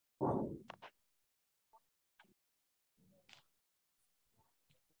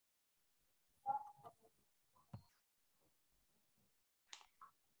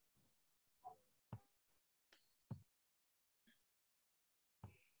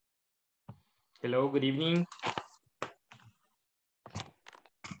Hello, good evening.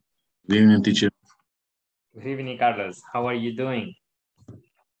 Good evening, teacher. Good evening, Carlos. How are you doing?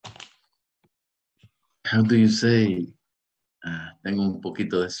 How do you say? Tengo un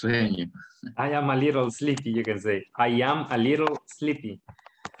poquito de sueño. I am a little sleepy, you can say. I am a little sleepy.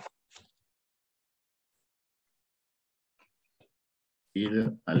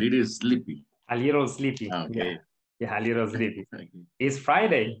 A little sleepy. A little sleepy. Okay. Yeah, a little sleepy. Okay. It's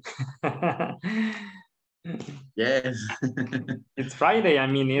Friday. Yes. It's Friday. I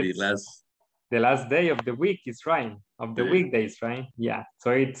mean, it's the last day of the week. It's right. Of the weekdays, right? Yeah.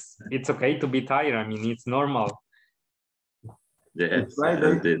 So it's okay to be tired. I mean, it's normal. Yes, it's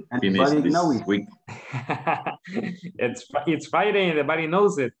Friday, finish this week. It's Friday and everybody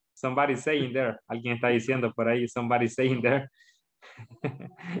knows it. Somebody's saying there. Alguien está diciendo por ahí. Somebody's saying there.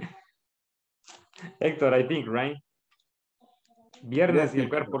 Hector, I think, right? Viernes y el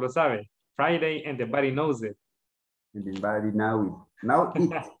cuerpo lo sabe. Friday and the body knows it. And the body now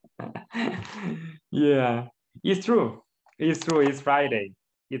it. Yeah, it's true. It's true. It's Friday.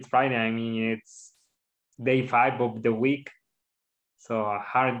 It's Friday. I mean, it's day 5 of the week. So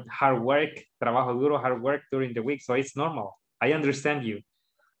hard work, trabajo duro, hard work during the week. So it's normal. I understand you.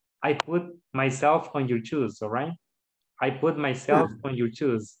 I put myself on your shoes, all right? I put myself on your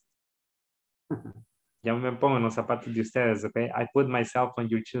shoes. Ya me pongo en los zapatos de ustedes, okay? I put myself on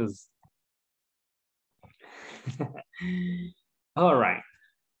your shoes. All right.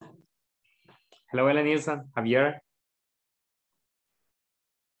 Hello, Ella Nielsen, Javier.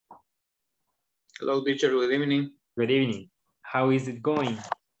 Hello, teacher. Good evening. Good evening. How is it going?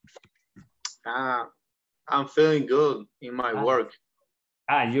 I'm feeling good in my work.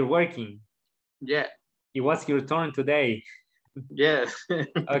 You're working? Yeah. It was your turn today. Yes.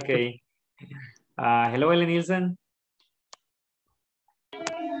 Okay. Hello, Ellen Nielsen.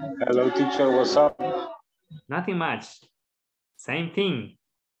 Hello, teacher. What's up? Nothing much. Same thing.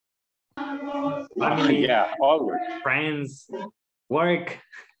 Family, yeah, always. Friends, work.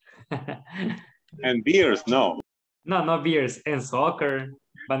 And beers, no. No, no beers. And soccer,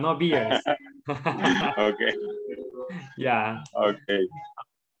 but no beers. Okay. Yeah. Okay.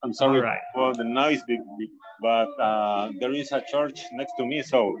 I'm sorry for the noise, but there is a church next to me,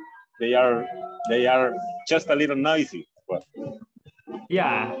 so they are just a little noisy. But...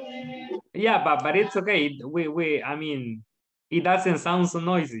 Yeah, but it's okay. I mean, it doesn't sound so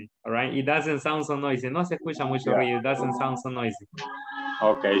noisy, all right? It doesn't sound so noisy. No se escucha mucho ruido. It doesn't sound so noisy.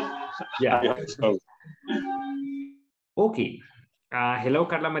 Okay. Yeah. So. Okay. Hello,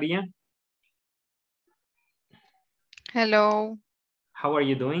 Carla Maria. Hello. How are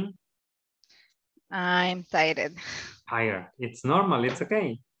you doing? I'm tired. Tired. It's normal. It's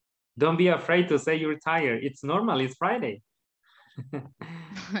okay. Don't be afraid to say you're tired. It's normal. It's Friday.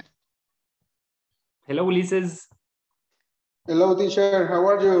 Hello, Ulises. Hello, teacher. How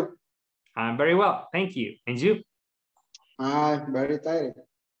are you? I'm very well. Thank you. And you? I'm very tired.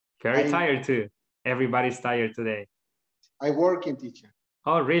 Very tired too. Everybody's tired today. I'm working, teacher.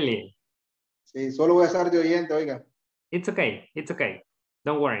 Oh, really? Sí, solo voy a estar de oyente, oiga. It's okay. It's okay.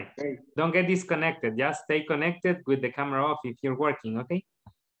 Don't worry. Okay. Don't get disconnected. Just stay connected with the camera off if you're working, okay?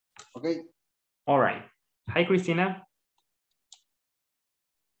 Okay. All right. Hi, Christina.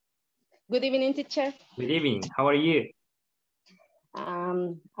 Good evening, teacher. Good evening. How are you?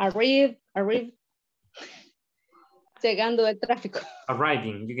 Arrive. Llegando del tráfico.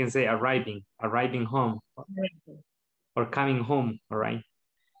 Arriving. You can say arriving home. Or coming home, all right?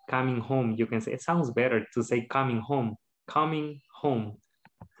 Coming home, you can say. It sounds better to say coming home. Coming home.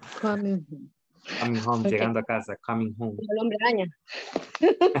 Coming home. Coming home, okay. Llegando a casa, coming home. El hombre araña.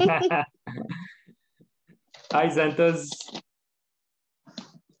 Hi, Santos.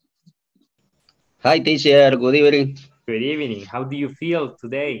 Hi, teacher. Good evening. Good evening. How do you feel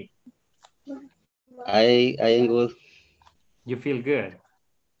today? I am good. You feel good?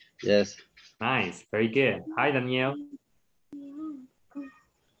 Yes. Nice. Very good. Hi, Danielle.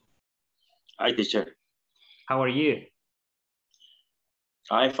 Hi, teacher. How are you?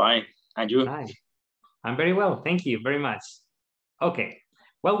 I'm fine. And you? Nice. I'm very well. Thank you very much. Okay.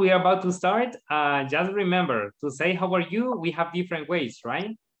 Well, we are about to start. Just remember to say how are you. We have different ways,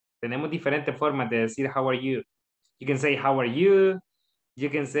 right? Tenemos diferentes formas de decir how are you. You can say how are you. You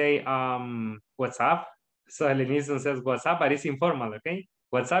can say what's up. So Helenison says what's up, but it's informal, okay?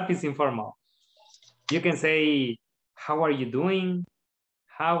 What's up is informal. You can say how are you doing?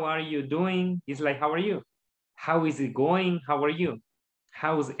 How are you doing? It's like how are you? How is it going? How are you?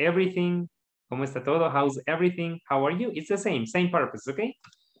 How's everything? ¿Cómo está todo? How's everything? How are you? It's the same purpose, okay?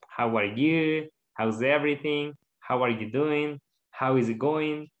 How are you? How's everything? How are you doing? How is it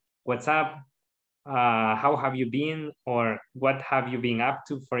going? What's up? how have you been, or what have you been up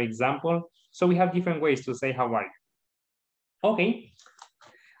to, for example. So we have different ways to say how are you. Okay.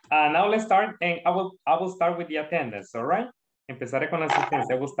 Now let's start, and I will start with the attendance, all right? Empezaré con la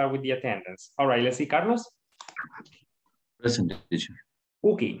asistencia. I will start with the attendance. All right, let's see, Carlos. Present, teacher.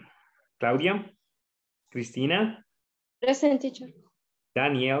 Okay. Claudia. Cristina. Present, teacher.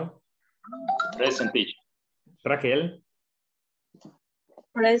 Daniel. Present, teacher. Raquel.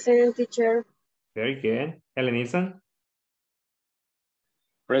 Present, teacher. Very good. Helenison.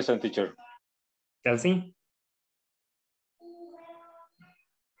 Present, teacher. Chelsea.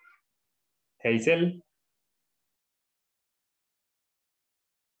 Hazel.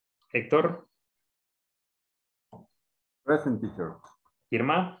 Héctor. Present, teacher.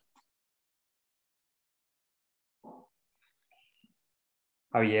 Irma.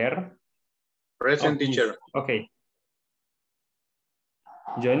 Javier. Present, Oh, teacher. Okay.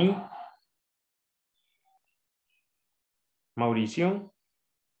 Johnny. Mauricio.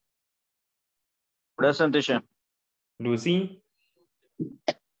 Present, teacher. Lucy.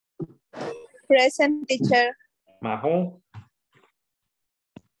 Present, teacher. Majo.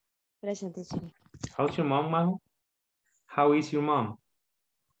 Present, teacher. How's your mom, Majo? How is your mom?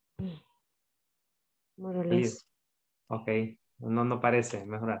 More or Feliz. less. Ok. No parece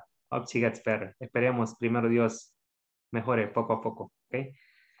mejorar. Hope she gets better. Esperemos, primero Dios, mejore poco a poco. Ok.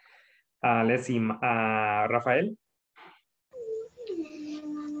 Let's see. Rafael.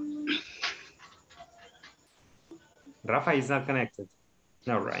 Rafa is not connected.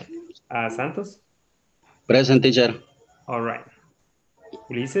 No, right. Santos. Present, teacher. All right.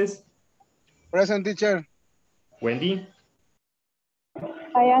 Ulises. Present, teacher. Wendy.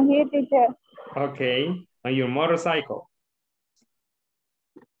 I am here, teacher. Okay. On your motorcycle.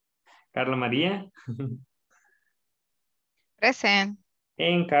 Carla María. Present.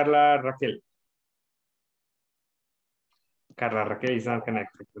 And Carla Raquel. Carla Raquel is not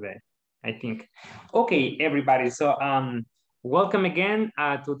connected today, I think. Okay, everybody. So, welcome again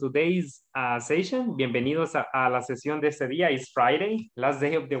to today's session. Bienvenidos a la sesión de este día. It's Friday, last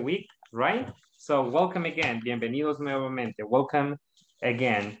day of the week, right? So, welcome again. Bienvenidos nuevamente. Welcome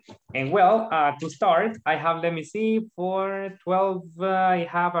again. And well, to start, I have, let me see, for 12, I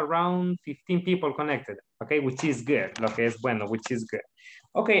have around 15 people connected, okay, which is good. Lo que es bueno, which is good.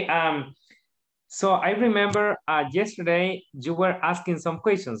 Okay, so I remember yesterday you were asking some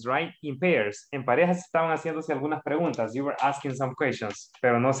questions, right? In pairs. En parejas estaban haciéndose algunas preguntas. You were asking some questions,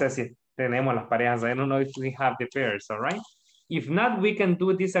 pero no sé si tenemos las parejas. I don't know if we have the pairs, all right? If not, we can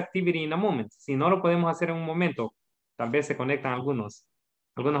do this activity in a moment. Si no lo podemos hacer en un momento, tal vez se conectan algunas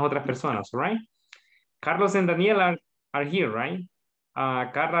otras personas, all right? Carlos and Daniel are here, right?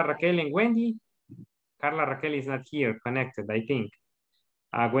 Carla, Raquel, and Wendy. Carla Raquel is not here, connected, I think.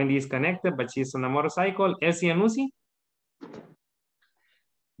 Wendy is connected, but she's on a motorcycle. Elsie and Lucy?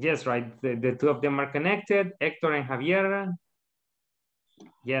 Yes, right. The two of them are connected. Hector and Javier.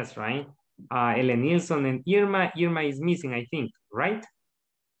 Yes, right. Ellen Nilsson and Irma. Irma is missing, I think, right?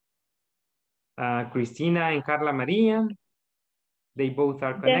 Cristina and Carla Maria. They both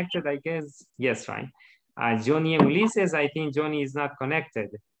are connected, I guess. Yes, right. Johnny and Ulises. I think Johnny is not connected.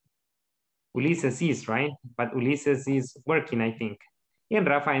 Ulises is, right? But Ulises is working, I think. And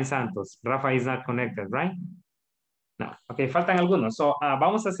Rafa and Santos. Rafa is not connected, right? No. Okay, faltan algunos. So,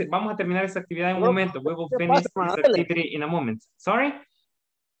 vamos a terminar esta actividad en un momento. We will finish this activity in a moment. Sorry?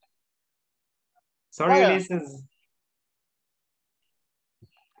 Sorry, Ulises.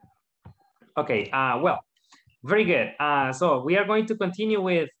 Okay, well, very good. So, we are going to continue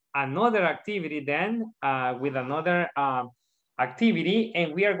with another activity then, with another activity,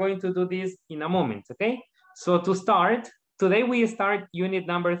 and we are going to do this in a moment, okay? So, to start, today we start unit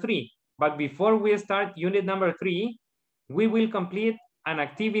number 3, but before we start unit number 3, we will complete an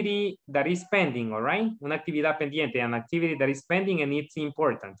activity that is pending, all right? Una actividad pendiente, an activity that is pending and it's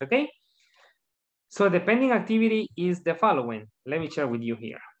important, okay? So the pending activity is the following. Let me share with you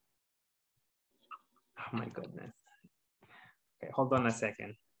here. Oh my goodness. Okay, hold on a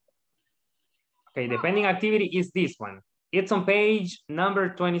second. Okay, the pending activity is this one. It's on page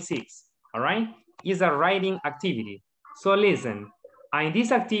number 26, all right? It's a writing activity. So listen, in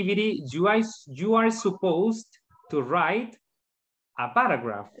this activity, you are supposed to write a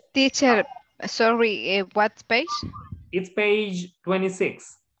paragraph. Teacher, sorry, what page? It's page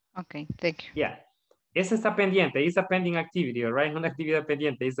 26. Okay, thank you. Yeah. Esa está pendiente. It's a pending activity, all right? Una actividad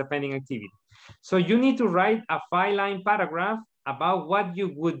pendiente. It's a pending activity. So you need to write a 5-line paragraph about what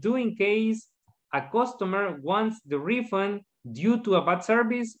you would do in case a customer wants the refund due to a bad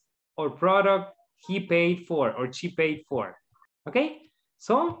service or product he paid for or she paid for. Okay?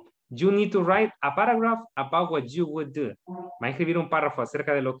 So you need to write a paragraph about what you would do. Va a escribir un párrafo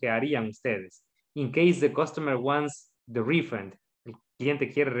acerca de lo que harían ustedes. In case the customer wants the refund. El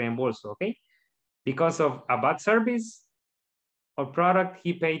cliente quiere reembolso, okay? Because of a bad service or product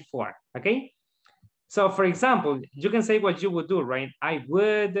he paid for, okay? So, for example, you can say what you would do, right? I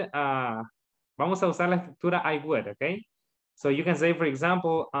would, vamos a usar la estructura I would, okay? So you can say, for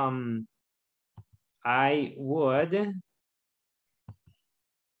example, I would,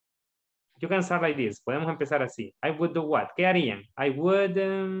 you can start like this. Podemos empezar así. I would do what? ¿Qué harían? I would,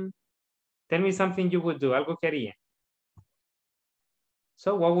 tell me something you would do, algo que harían.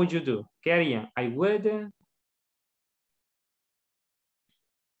 So what would you do? ¿Qué harían? I would,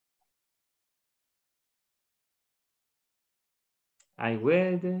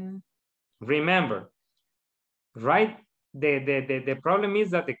 remember, right? The problem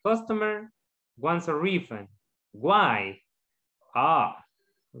is that the customer wants a refund. Why?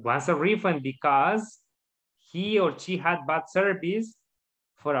 Wants a refund because he or she had bad service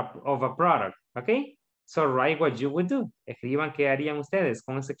of a product, okay? So write what you would do. Escriban qué harían ustedes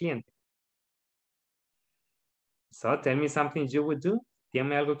con ese cliente. So tell me something you would do.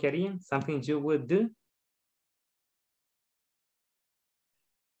 Díganme algo que harían. Something you would do.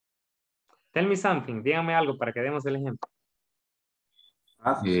 Tell me something. Díganme algo para que demos el ejemplo.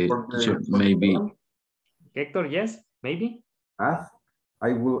 Ask for the, teacher, maybe. Hector, yes? Maybe? Ask.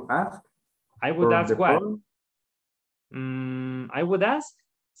 I will ask. I would ask what? Problem. I would ask?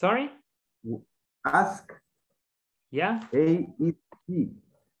 Sorry? Ask. Yeah? A-S-K.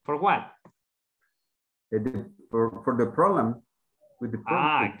 For what? For the problem. With the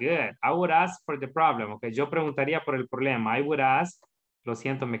problem. Good. I would ask for the problem. Okay, yo preguntaría por el problema. I would ask. Lo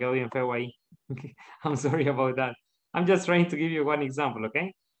siento, me quedo bien feo ahí. I'm sorry about that. I'm just trying to give you one example,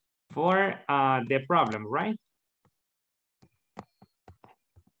 okay? For the problem, right?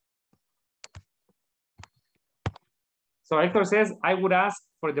 So Hector says, I would ask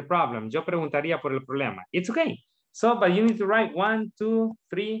for the problem. Yo preguntaría por el problema. It's okay. So, but you need to write 1, 2,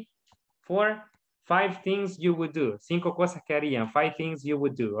 3, 4, 5 things you would do. 5 cosas que harían. 5 things you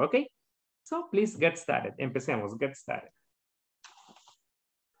would do, okay? So please get started. Empecemos, get started.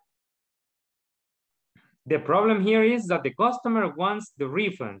 The problem here is that the customer wants the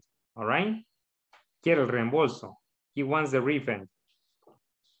refund, all right? Quiere el reembolso. He wants the refund.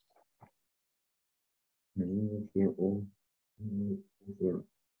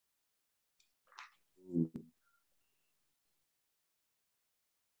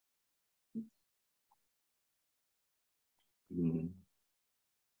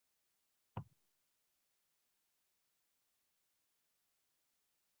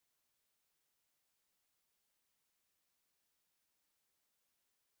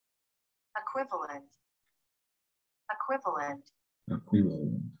 Equivalent. Equivalent.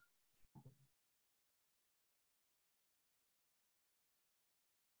 Equivalent.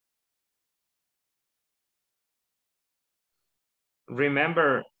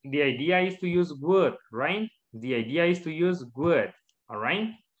 Remember, the idea is to use would, right? The idea is to use would, all right?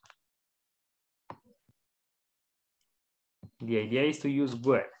 The idea is to use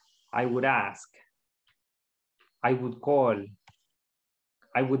would. I would ask. I would call.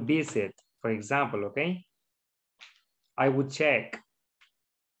 I would visit, for example, okay? I would check.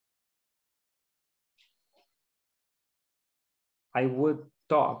 I would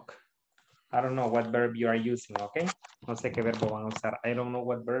talk. I don't know what verb you are using, okay? No sé qué verbo van a usar. I don't know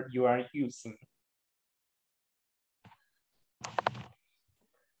what verb you are using.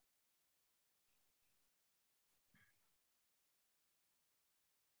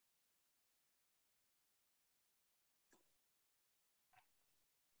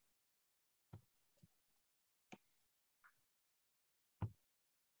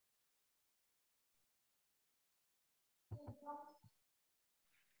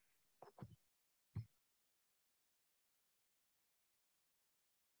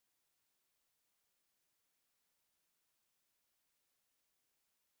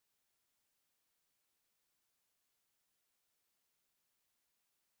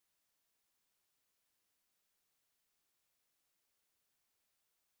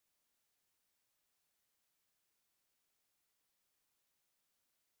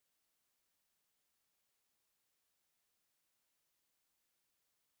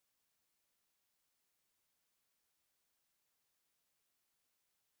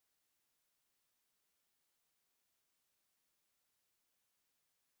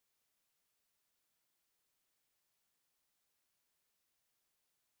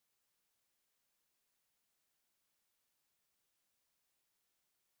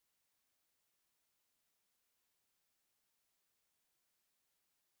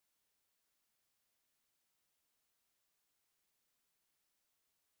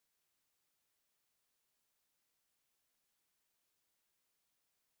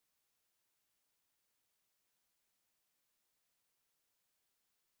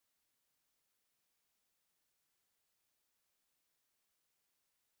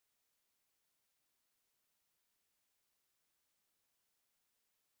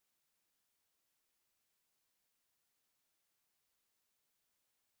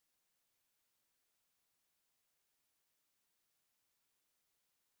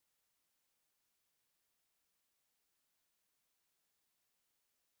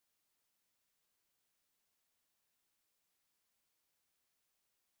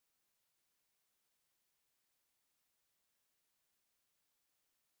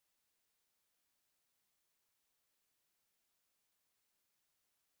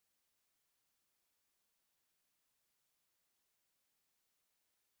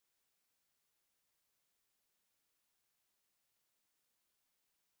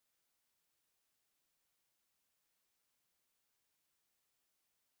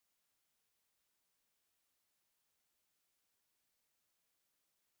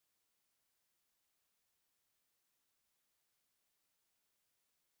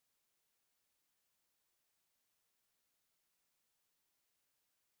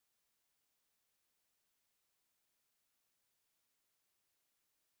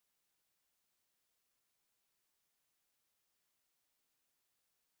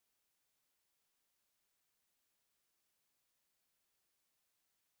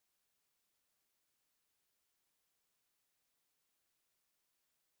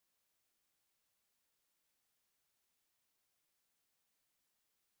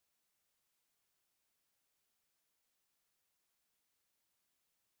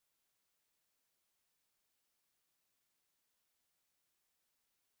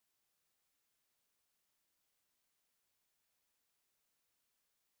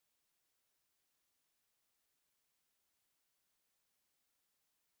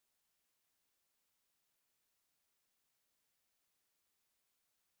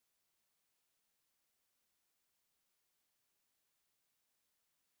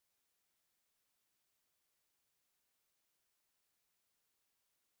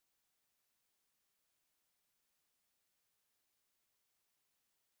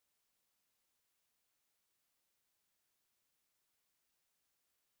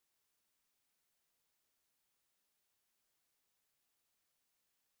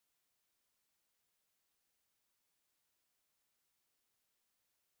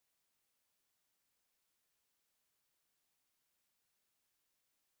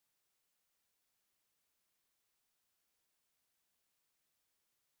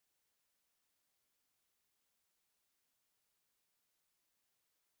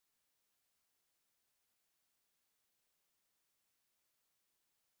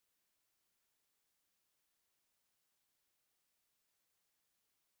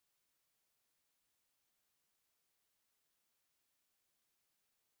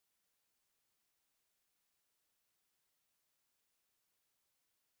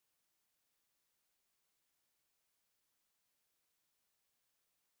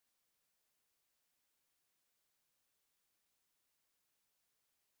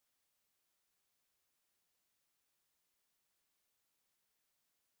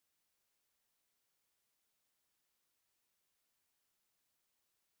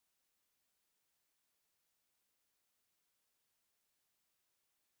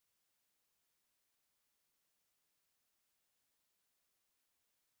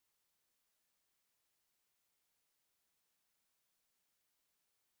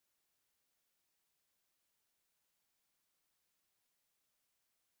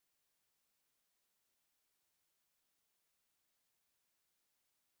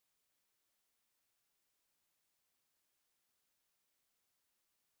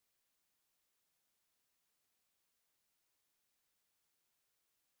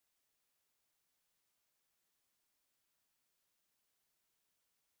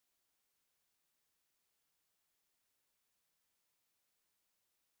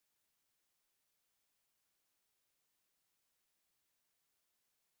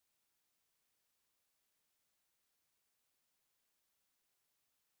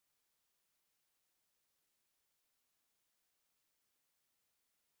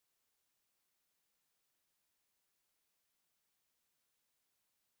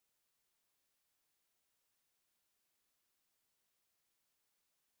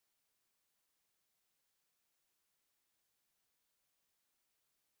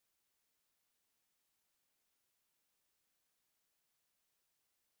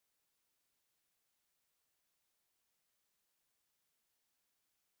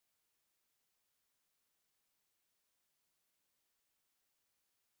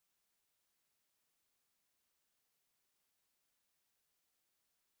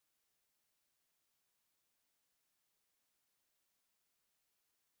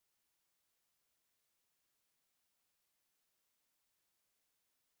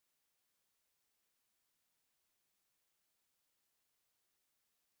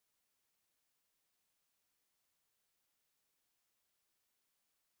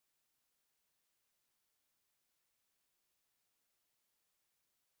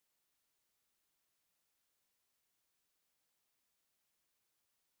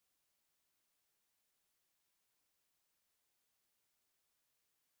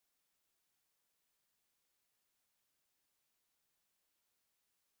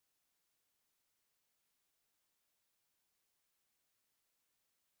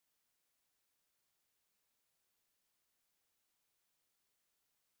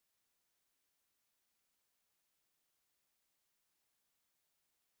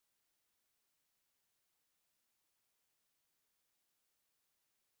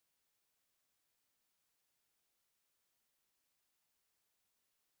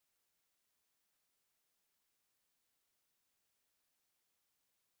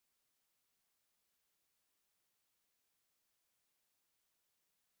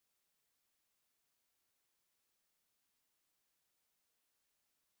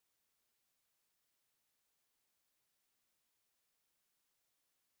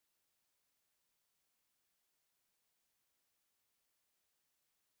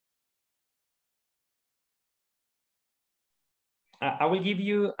 I will give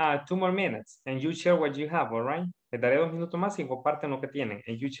you 2 more minutes and you share what you have, all right? Le daré 2 minutos más y comparten lo que tienen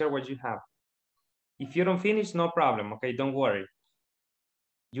and you share what you have. If you don't finish, no problem, okay? Don't worry.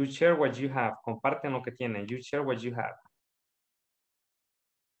 You share what you have. Comparten lo que tienen. You share what you have.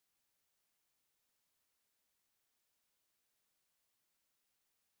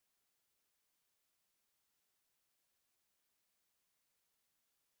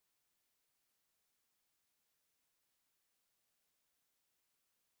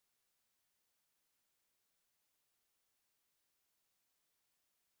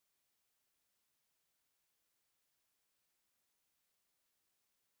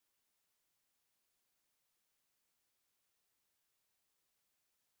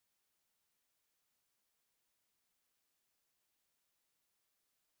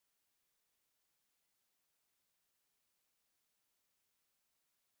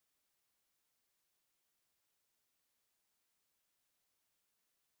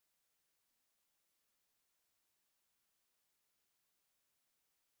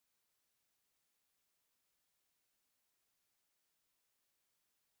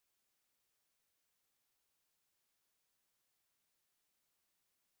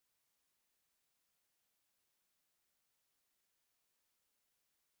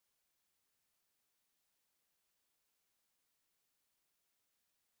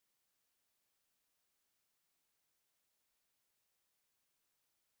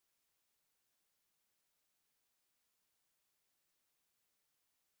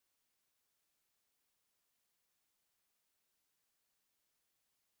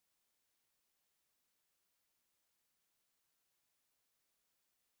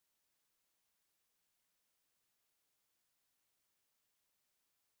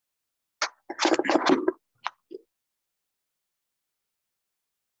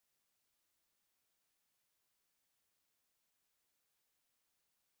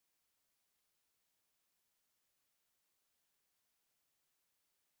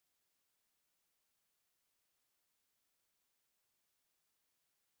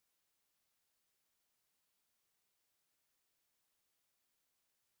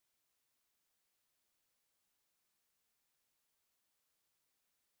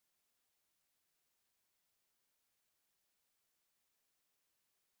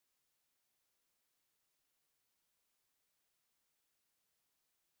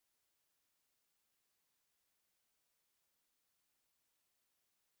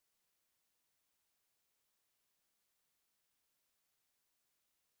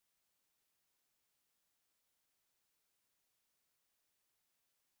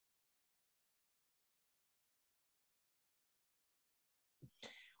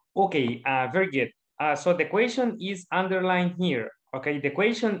 Okay, very good. So the question is underlined here. Okay, the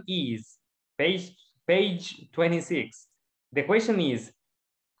question is page 26. The question is,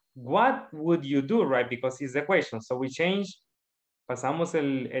 what would you do, right? Because it's the question. So we change, pasamos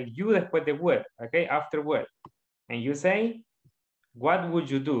el you después de would, okay, after would. And you say, what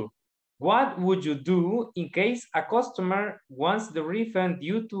would you do? What would you do in case a customer wants the refund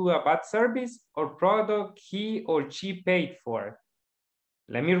due to a bad service or product he or she paid for?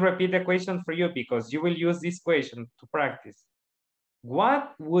 Let me repeat the question for you because you will use this question to practice.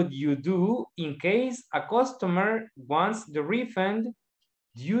 What would you do in case a customer wants the refund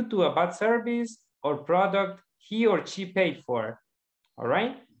due to a bad service or product he or she paid for? All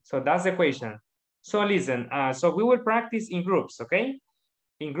right, so that's the question. So listen, so we will practice in groups, okay?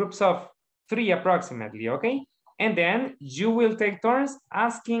 In groups of 3 approximately, okay? And then you will take turns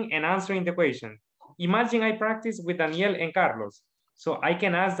asking and answering the question. Imagine I practice with Daniel and Carlos. So I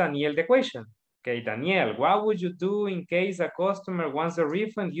can ask Daniel the question. Okay, Daniel, what would you do in case a customer wants a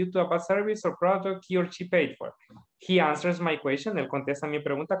refund due to a bad service or product he or she paid for? He answers my question, él contesta mi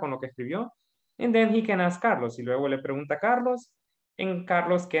pregunta con lo que escribió. And then he can ask Carlos. Y luego le pregunta a Carlos. And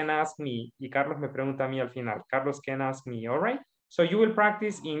Carlos can ask me. Y Carlos me pregunta a mí al final. Carlos can ask me, all right? So you will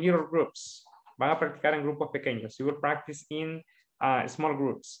practice in little groups. Van a practicar en grupos pequeños. You will practice in small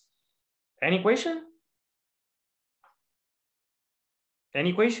groups. Any question?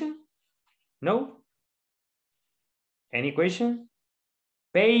 Any question? No? Any question?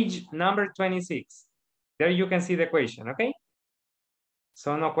 Page number 26. There you can see the question, okay?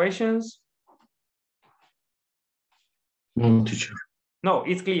 So no questions? No, teacher. No,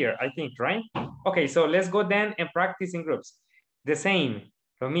 it's clear, I think, right? Okay, so let's go then and practice in groups. The same,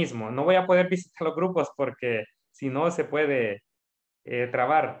 lo mismo. No voy a poder visitar los grupos porque si no se puede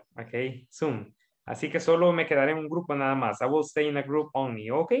trabar, okay? Zoom. Así que solo me quedaré en un grupo nada más. I will stay in a group only,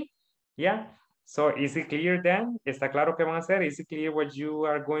 okay? Yeah. So is it clear then? ¿Está claro qué van a hacer? Is it clear what you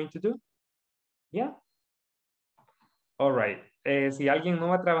are going to do? Yeah. All right. Si alguien no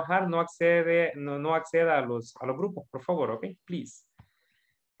va a trabajar, no acceda a los grupos, por favor, okay? Please.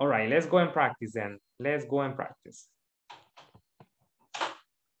 All right, let's go and practice then. Let's go and practice.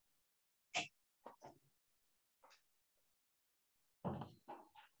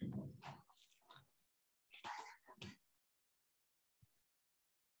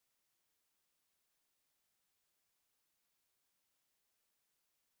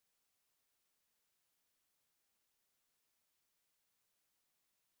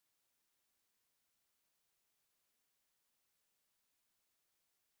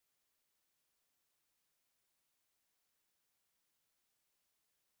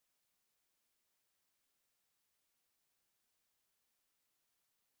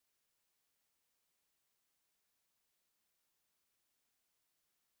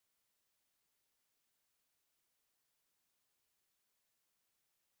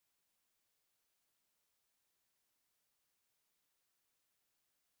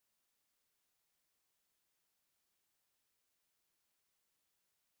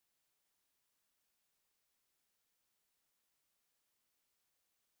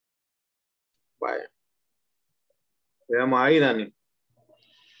 Vaya. Veamos ahí, Dani.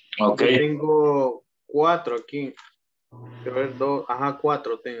 Ok. Yo tengo 4 aquí. Quiero ver 2. Ajá,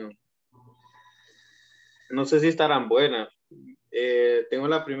 4 tengo. No sé si estarán buenas. Tengo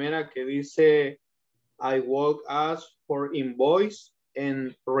la primera que dice I will ask for invoice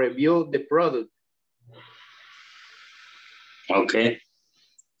and review the product. Ok.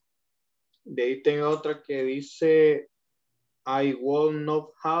 De ahí tengo otra que dice I will not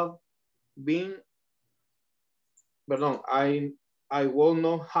have been, perdón, I will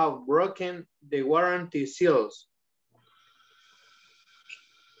not have broken the warranty seals.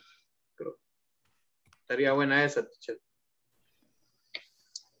 Creo. Estaría buena esa, teacher.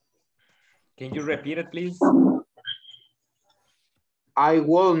 Can you repeat it, please? I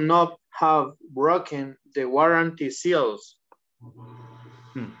will not have broken the warranty seals.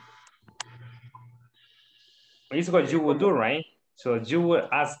 It's what you would do, right? So you would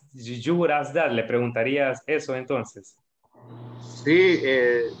ask that. Le preguntarías eso entonces. Sí,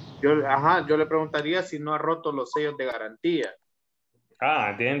 yo le preguntaría si no ha roto los sellos de garantía.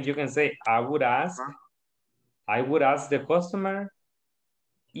 Then you can say, I would ask the customer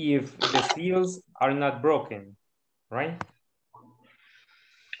if the seals are not broken, right?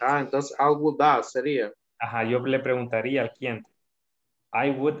 Entonces I would ask sería. Ajá, yo le preguntaría al cliente. I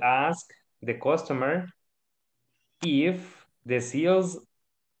would ask the customer if the seals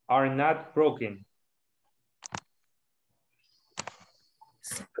are not broken.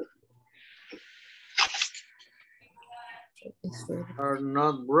 Are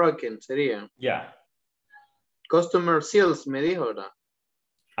not broken sería. Yeah. Customer seals me dijo, ¿verdad?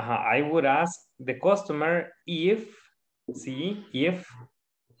 Ajá, I would ask the customer if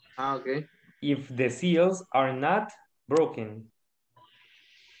Okay. if the seals are not broken.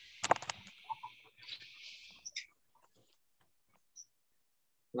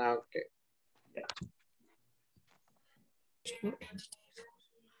 Okay. Yeah.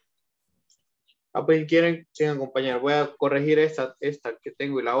 Pues quieren, sigan compañeros. Voy a corregir esta que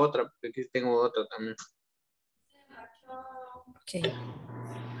tengo y la otra, porque aquí tengo otra también. Okay.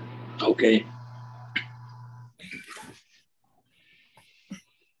 Ok.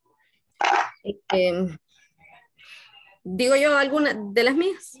 Digo yo alguna de las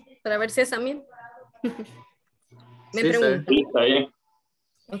mías para ver si es a mí. Me Sí, pregunta. Sí, está bien.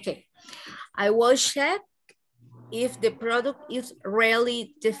 Okay. I will check if the product is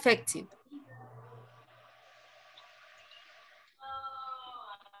really defective.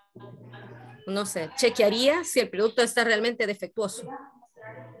 No sé, chequearía si el producto está realmente defectuoso.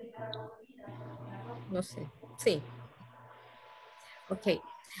 No sé, sí. Ok.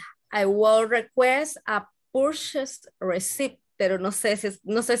 I will request a purchase receipt, pero no sé,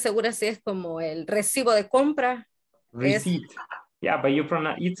 no estoy segura si es como el recibo de compra. Receipt. Yeah, but you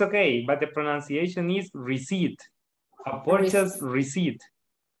pronounce, it's okay, but the pronunciation is receipt. A purchase receipt.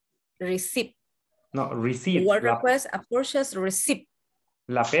 Receipt. No, receipt. I will request a purchase receipt.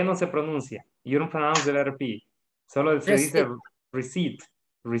 La P no se pronuncia. You don't pronounce the letter P. Solo se dice receipt.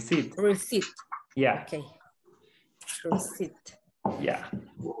 Receipt. Receipt. Yeah. Okay. Receipt. Yeah.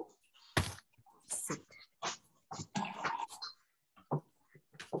 Receipt.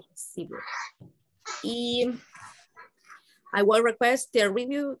 Y I will request the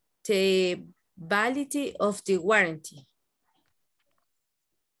review the validity of the warranty.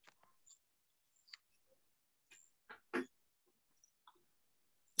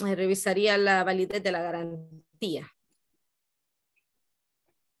 Revisaría la validez de la garantía.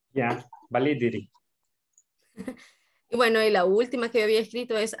 Yeah, validity. Y bueno, y la última que había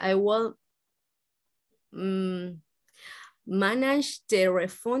escrito es I will manage the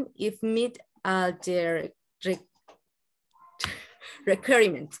refund if meet all the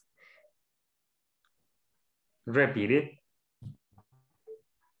requirements. Repeat it.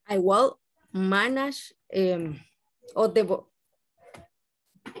 I will manage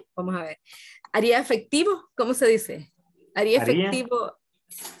vamos a ver. ¿Haría efectivo? ¿Cómo se dice? ¿Haría efectivo?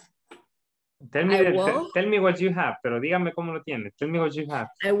 Tell me what you have, pero dígame cómo lo tiene. Tell me what you have.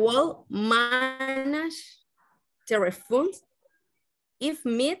 I will manage the refund if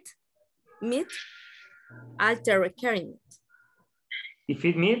meet all the requirements. If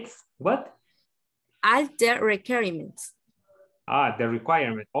it meets what? All the requirements. Ah, the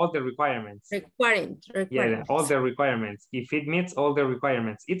requirement, all the requirements. Requirements. Yeah, all the requirements. If it meets all the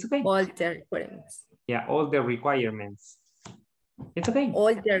requirements, it's okay. All the requirements. Yeah, all the requirements. It's okay.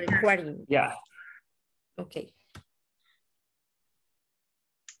 All the requirements. Yeah. Okay.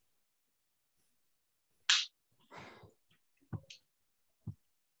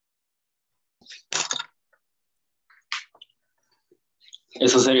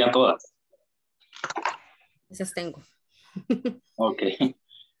 Eso sería todas. Esas tengo. Ok.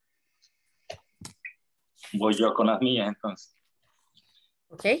 Voy yo con las mías entonces.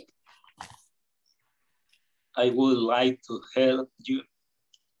 Ok. I would like to help you.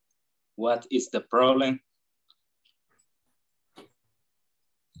 What is the problem?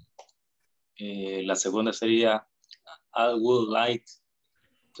 La segunda sería I would like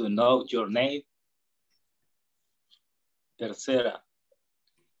to know your name. Tercera,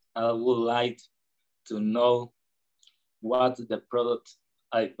 I would like to know what the product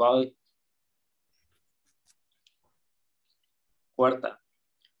I buy. Cuarta,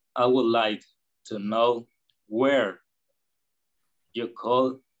 I would like to know where you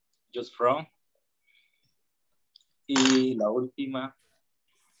call just from. Y la última,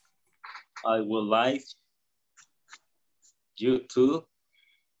 I would like you to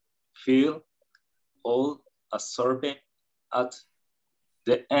feel all absorbed at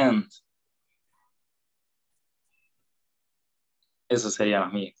the end. Eso sería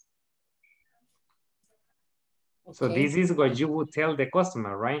las mías. So this is what you would tell the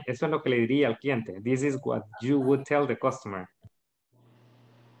customer, right? Eso es lo que le diría al cliente. This is what you would tell the customer.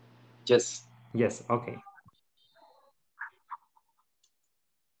 Yes. Yes, okay.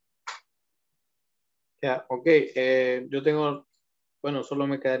 Yeah, ok. Yo tengo, bueno, solo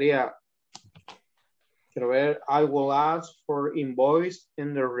me quedaría, quiero ver, I will ask for invoice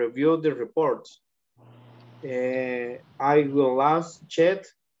and the review the reports. I will ask check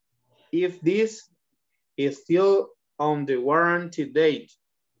if this is still on the warranty date.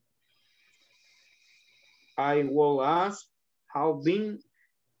 I will ask how been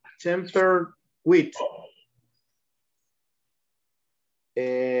tempered with.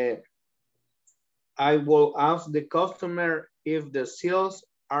 I will ask the customer if the seals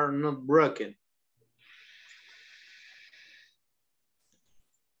are not broken.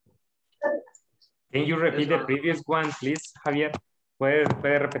 Can you repeat the previous one, please, Javier? ¿Puede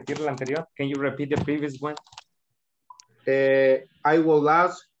repetir la anterior? Can you repeat the previous one? I will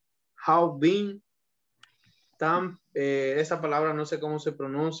ask how been esa palabra no sé cómo se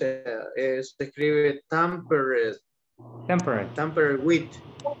pronuncia, se escribe tampered. Tempered. Tampered with.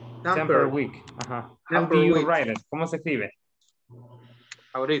 Tempered with. How do you write it? ¿Cómo se escribe?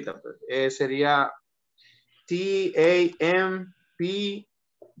 Ahorita, sería T-A-M-P-E-R-E-D.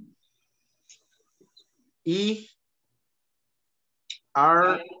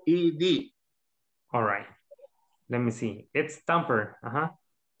 All right. Let me see. It's tamper.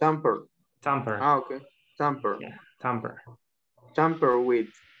 Tamper. Tamper. Ah, okay. Tamper. Yeah, tamper. Tamper with.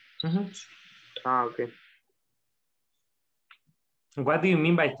 Ah, okay. What do you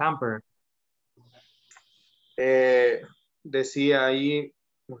mean by tamper? Decía ahí,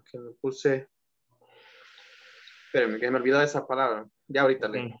 porque me puse, espérenme, que me olvidó esa palabra. Ya ahorita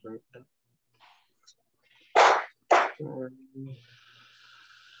le.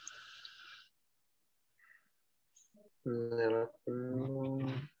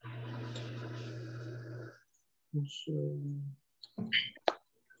 No sé.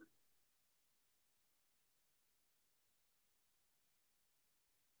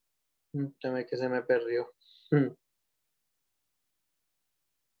 Que se me perdió.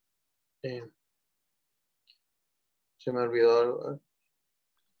 Se me olvidó.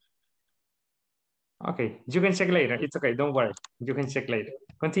 Okay, you can check later. It's okay, don't worry. You can check later.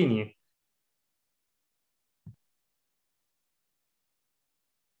 Continue.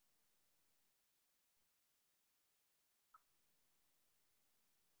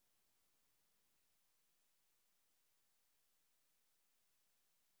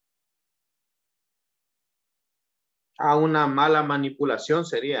 A una mala manipulación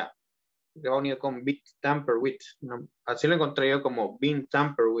sería. Le voy a unir con being tampered with. No, así lo encontré yo como being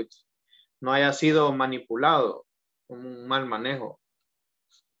tampered with. No haya sido manipulado. Un mal manejo.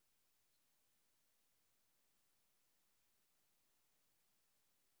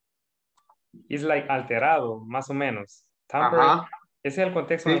 It's like alterado, más o menos. Tamper, Ajá. ese es el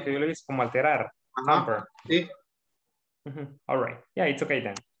contexto en el que yo lo hice como alterar. Ajá. Tamper. Sí. All right. Yeah, it's okay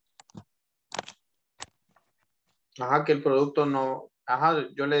then. Ajá, que el producto no... Ajá,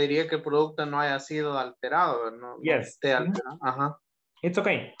 yo le diría que el producto no haya sido alterado. No, no Yes. esté alterado. Ajá. It's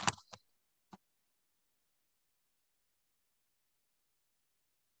okay.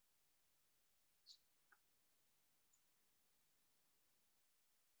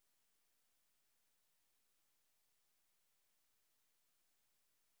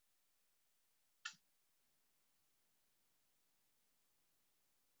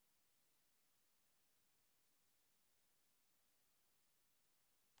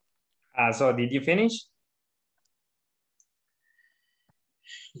 So did you finish?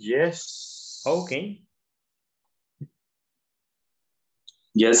 Yes. Okay.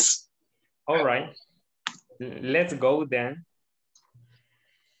 Yes. All right. Let's go then